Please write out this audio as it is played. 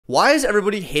Why is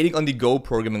everybody hating on the Go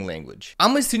programming language?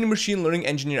 I'm a senior machine learning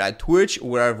engineer at Twitch,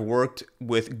 where I've worked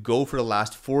with Go for the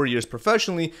last 4 years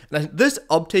professionally, and this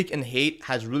uptake and hate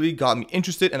has really got me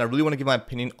interested, and I really want to give my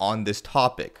opinion on this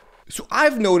topic. So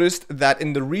I've noticed that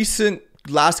in the recent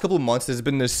last couple of months, there's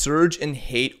been this surge in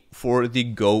hate for the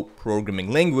Go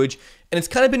programming language, and it's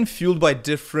kind of been fueled by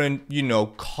different,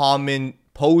 common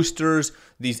posters,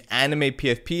 these anime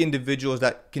PFP individuals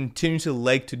that continue to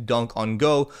like to dunk on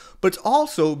Go, but it's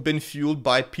also been fueled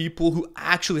by people who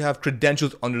actually have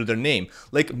credentials under their name,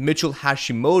 like Mitchell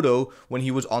Hashimoto when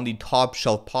he was on the Top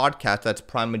Shelf podcast, that's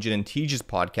Primogen and Tejas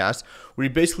podcast, where he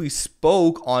basically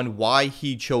spoke on why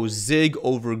he chose Zig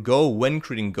over Go when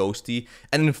creating Ghosty,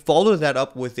 and then followed that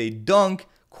up with a dunk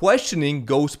questioning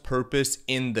Go's purpose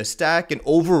in the stack and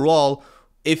overall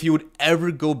if you would ever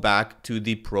go back to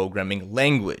the programming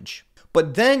language.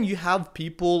 But then you have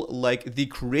people like the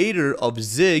creator of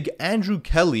Zig, Andrew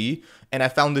Kelly, and I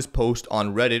found this post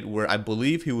on Reddit where I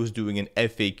believe he was doing an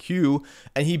FAQ,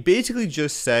 and he basically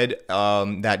just said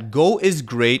that Go is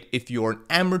great if you're an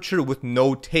amateur with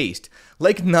no taste,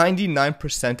 like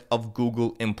 99% of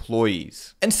Google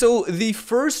employees. And so the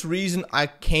first reason I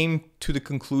came to the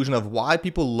conclusion of why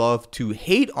people love to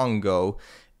hate on Go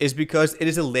is because it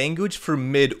is a language for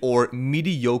mid or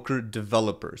mediocre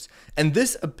developers. And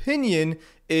this opinion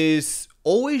is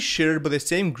always shared by the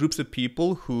same groups of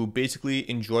people who basically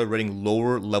enjoy writing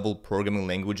lower level programming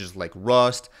languages like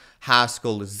Rust,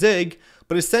 Haskell, Zig,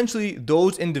 but essentially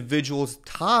those individuals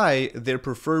tie their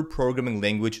preferred programming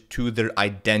language to their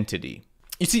identity.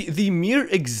 You see, the mere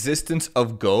existence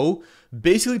of Go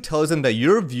basically tells them that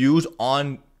your views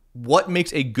on what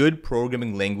makes a good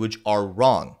programming language are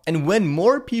wrong. And when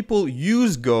more people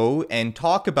use Go and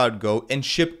talk about Go and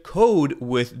ship code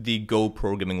with the Go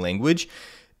programming language,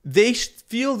 they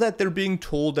feel that they're being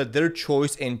told that their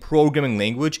choice in programming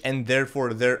language and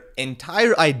therefore their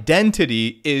entire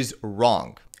identity is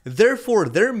wrong. Therefore,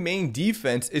 their main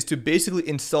defense is to basically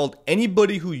insult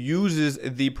anybody who uses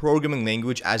the programming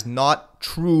language as not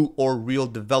true or real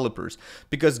developers,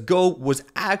 because Go was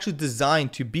actually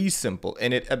designed to be simple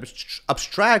and it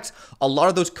abstracts a lot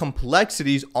of those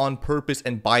complexities on purpose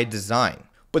and by design.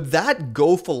 But that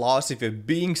Go philosophy of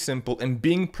being simple and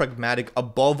being pragmatic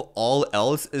above all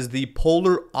else is the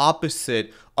polar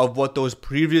opposite of what those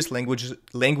previous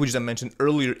languages I mentioned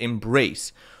earlier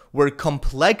embrace, where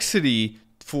complexity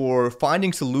for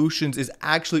finding solutions is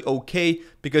actually okay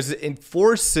because it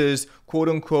enforces quote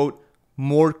unquote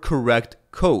more correct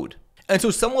code. And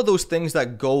so some of those things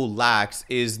that Go lacks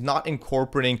is not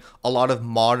incorporating a lot of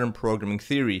modern programming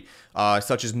theory,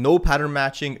 such as no pattern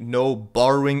matching, no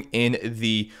borrowing in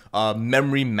the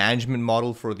memory management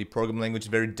model for the programming language,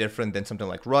 very different than something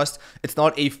like Rust. It's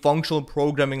not a functional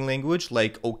programming language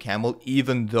like OCaml,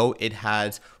 even though it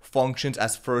has functions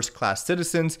as first-class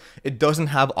citizens. It doesn't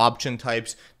have option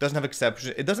types, doesn't have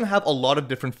exceptions. It doesn't have a lot of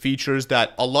different features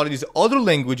that a lot of these other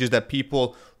languages that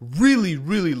people really,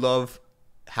 really love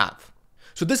have.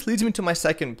 So this leads me to my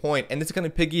second point, and this is kind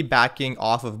of piggybacking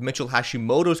off of Mitchell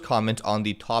Hashimoto's comment on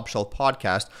the Top Shelf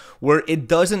podcast, where it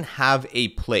doesn't have a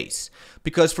place.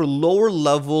 Because for lower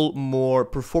level, more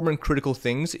performance critical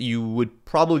things, you would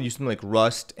probably use something like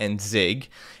Rust and Zig.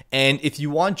 And if you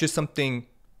want just something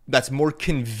that's more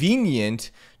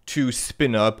convenient to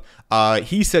spin up,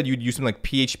 he said you'd use something like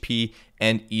PHP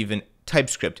and even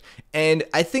TypeScript. And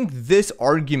I think this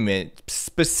argument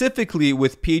specifically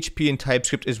with PHP and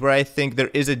TypeScript is where I think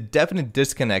there is a definite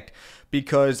disconnect,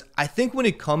 because I think when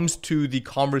it comes to the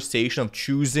conversation of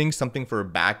choosing something for a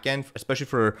backend, especially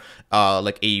for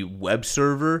like a web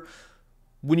server,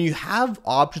 when you have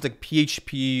options like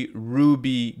PHP,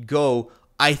 Ruby, Go,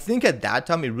 I think at that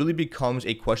time it really becomes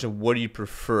a question of what do you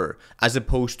prefer as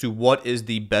opposed to what is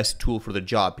the best tool for the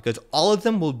job, because all of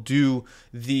them will do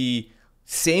the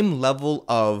same level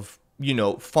of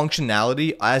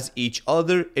functionality as each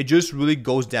other. It just really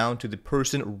goes down to the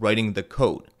person writing the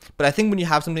code. But I think when you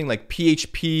have something like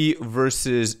PHP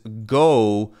versus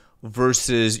Go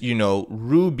versus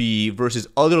Ruby versus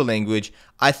other language,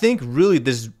 I think really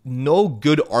there's no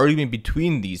good argument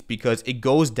between these, because it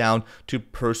goes down to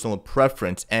personal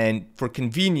preference. And for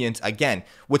convenience, again,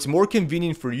 what's more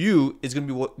convenient for you is going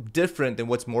to be different than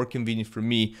what's more convenient for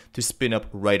me to spin up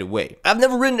right away. I've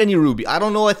never written any Ruby. I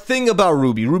don't know a thing about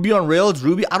Ruby. Ruby on Rails,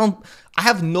 Ruby, I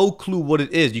have no clue what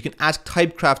it is. You can ask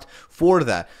Typecraft for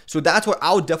that. So that's why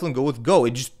I would definitely go with Go.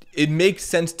 It makes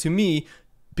sense to me,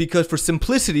 because for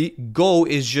simplicity, Go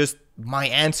is just my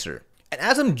answer. And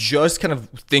as I'm just kind of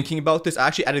thinking about this, I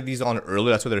actually added these on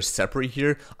earlier, that's why they're separate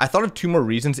here. I thought of two more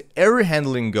reasons. Error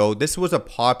handling Go, this was a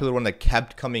popular one that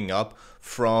kept coming up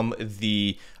from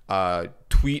the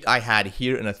tweet I had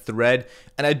here in a thread,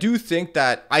 and I do think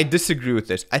that I disagree with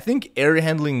this. I think error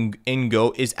handling in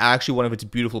Go is actually one of its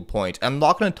beautiful points. I'm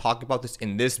not going to talk about this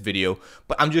in this video,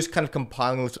 but I'm just kind of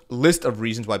compiling a list of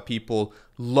reasons why people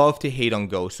love to hate on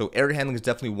Go. So error handling is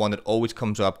definitely one that always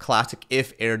comes up. Classic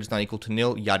if error does not equal to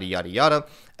nil, yada, yada, yada.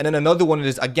 And then another one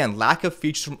is, again, lack of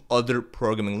features from other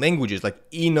programming languages like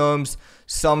enums,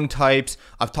 sum types.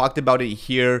 I've talked about it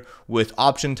here with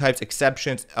option types,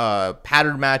 exceptions,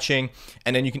 pattern matching.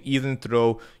 And then you can even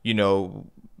throw, you know,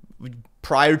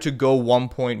 prior to Go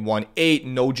 1.18,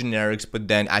 no generics, but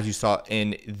then as you saw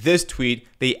in this tweet,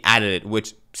 they added it,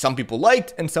 which some people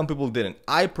liked and some people didn't.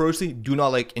 I personally do not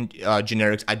like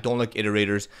generics. I don't like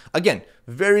iterators. Again,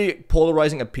 very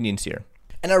polarizing opinions here.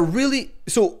 And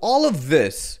so all of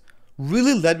this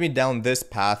really led me down this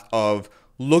path of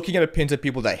looking at opinions of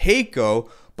people that hate Go,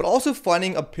 but also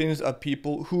finding opinions of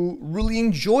people who really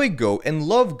enjoy Go and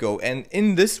love Go. And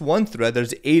in this one thread,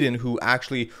 there's Aiden, who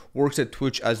actually works at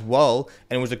Twitch as well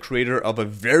and was a creator of a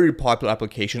very popular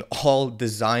application all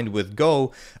designed with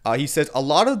Go. He says a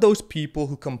lot of those people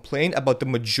who complain about the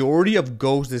majority of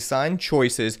Go's design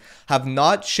choices have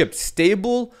not shipped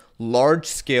stable,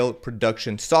 large-scale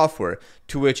production software,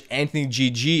 to which Anthony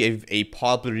GG, a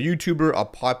popular YouTuber, a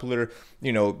popular,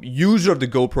 you know, user of the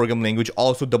Go program language,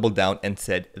 also doubled down and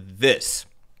said this.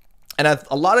 And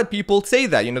a lot of people say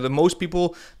that, you know, the most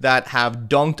people that have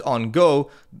dunked on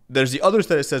Go, there's the other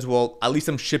side that says, well, at least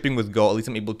I'm shipping with Go, at least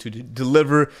I'm able to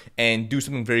deliver and do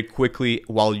something very quickly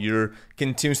while you're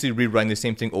continuously rewriting the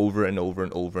same thing over and over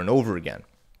and over and over again.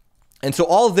 And so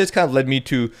all of this kind of led me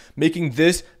to making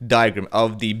this diagram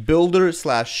of the builder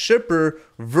slash shipper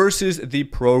versus the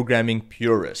programming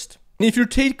purist. And if you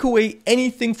take away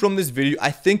anything from this video,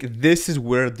 I think this is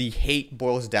where the hate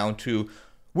boils down to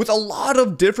with a lot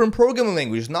of different programming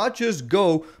languages, not just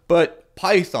Go, but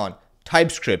Python,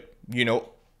 TypeScript, you know,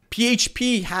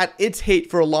 PHP had its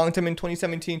hate for a long time in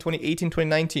 2017, 2018,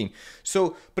 2019.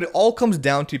 So, but it all comes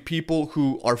down to people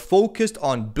who are focused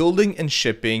on building and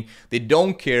shipping. They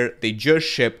don't care. They just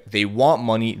ship. They want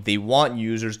money. They want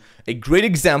users. A great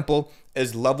example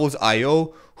is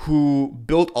Levels.io, who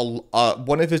built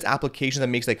one of his applications that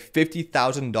makes like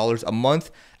 $50,000 a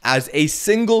month as a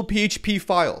single PHP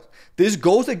file. This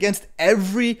goes against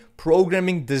every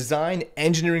programming, design,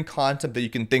 engineering concept that you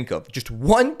can think of. Just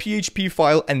one PHP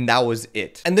file and that was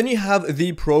it. And then you have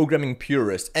the programming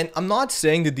purist. And I'm not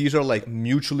saying that these are like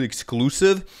mutually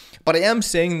exclusive, but I am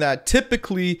saying that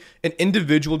typically an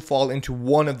individual would fall into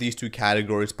one of these two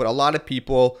categories, but a lot of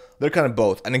people, they're kind of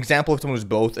both. An example of someone who's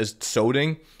both is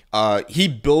Soding. He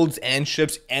builds and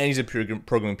ships and he's a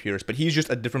programming purist, but he's just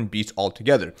a different beast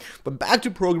altogether. But back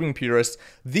to programming purists,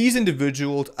 these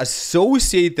individuals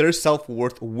associate their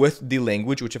self-worth with the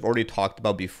language, which I've already talked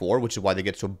about before, which is why they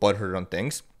get so butthurt on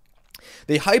things.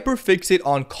 They hyperfixate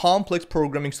on complex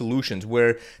programming solutions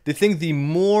where they think the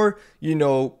more, you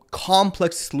know,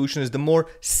 complex a solution is, the more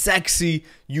sexy,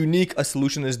 unique a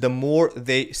solution is, the more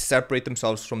they separate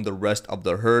themselves from the rest of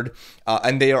the herd.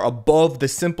 And they are above the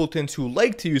simpletons who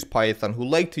like to use Python, who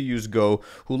like to use Go,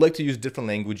 who like to use different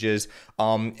languages.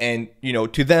 And, you know,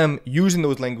 to them, using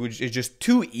those languages is just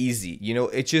too easy. You know,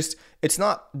 it's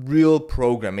not real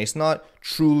programming. It's not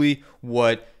truly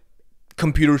what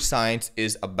computer science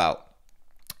is about.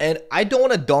 And I don't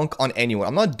want to dunk on anyone.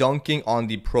 I'm not dunking on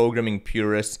the programming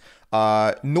purists,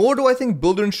 nor do I think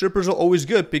builder and shippers are always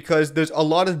good, because there's a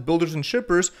lot of builders and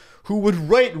shippers who would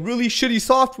write really shitty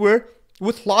software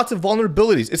with lots of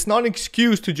vulnerabilities. It's not an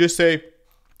excuse to just say,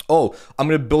 oh, I'm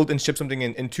going to build and ship something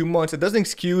in 2 months. It doesn't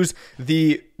excuse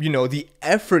the, you know, the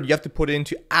effort you have to put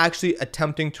into actually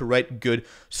attempting to write good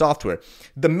software.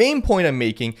 The main point I'm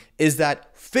making is that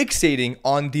fixating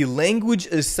on the language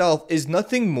itself is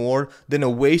nothing more than a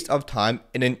waste of time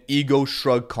in an ego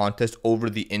shrug contest over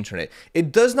the internet.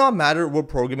 It does not matter what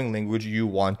programming language you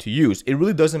want to use. It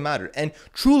really doesn't matter. And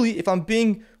truly, if I'm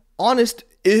being honest,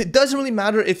 it doesn't really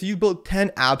matter if you build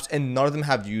 10 apps and none of them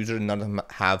have users and none of them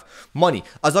have money.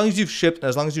 As long as you've shipped, and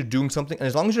as long as you're doing something, and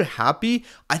as long as you're happy,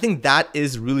 I think that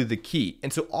is really the key.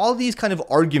 And so all these kind of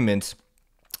arguments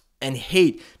and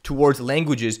hate towards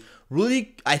languages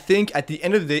really, I think at the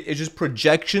end of the day, it's just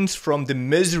projections from the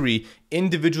misery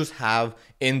individuals have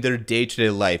in their day-to-day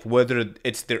life, whether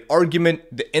it's their argument,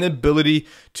 the inability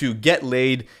to get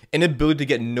laid, inability to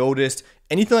get noticed,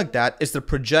 anything like that. It's the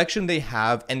projection they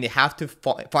have, and they have to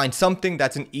find something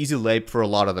that's an easy layup for a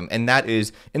lot of them. And that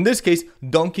is, in this case,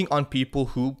 dunking on people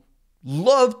who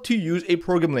love to use a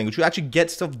programming language, who actually get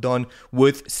stuff done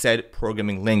with said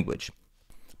programming language.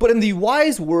 But in the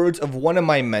wise words of one of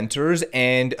my mentors,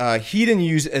 and he didn't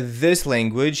use this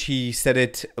language, he said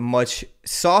it much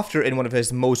softer in one of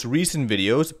his most recent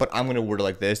videos, but I'm going to word it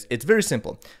like this. It's very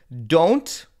simple.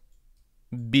 Don't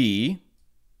be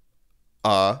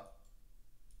a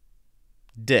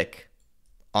dick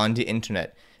on the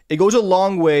internet. It goes a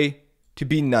long way to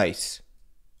be nice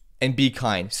and be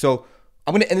kind. So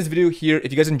I'm going to end this video here.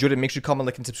 If you guys enjoyed it, make sure to comment,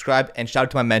 like, and subscribe. And shout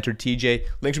out to my mentor, TJ.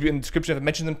 Links will be in the description if I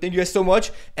mentioned them. Thank you guys so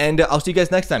much. And I'll see you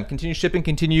guys next time. Continue shipping,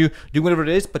 continue doing whatever it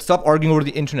is, but stop arguing over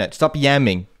the internet. Stop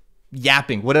yapping,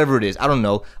 whatever it is. I don't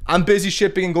know. I'm busy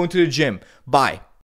shipping and going to the gym. Bye.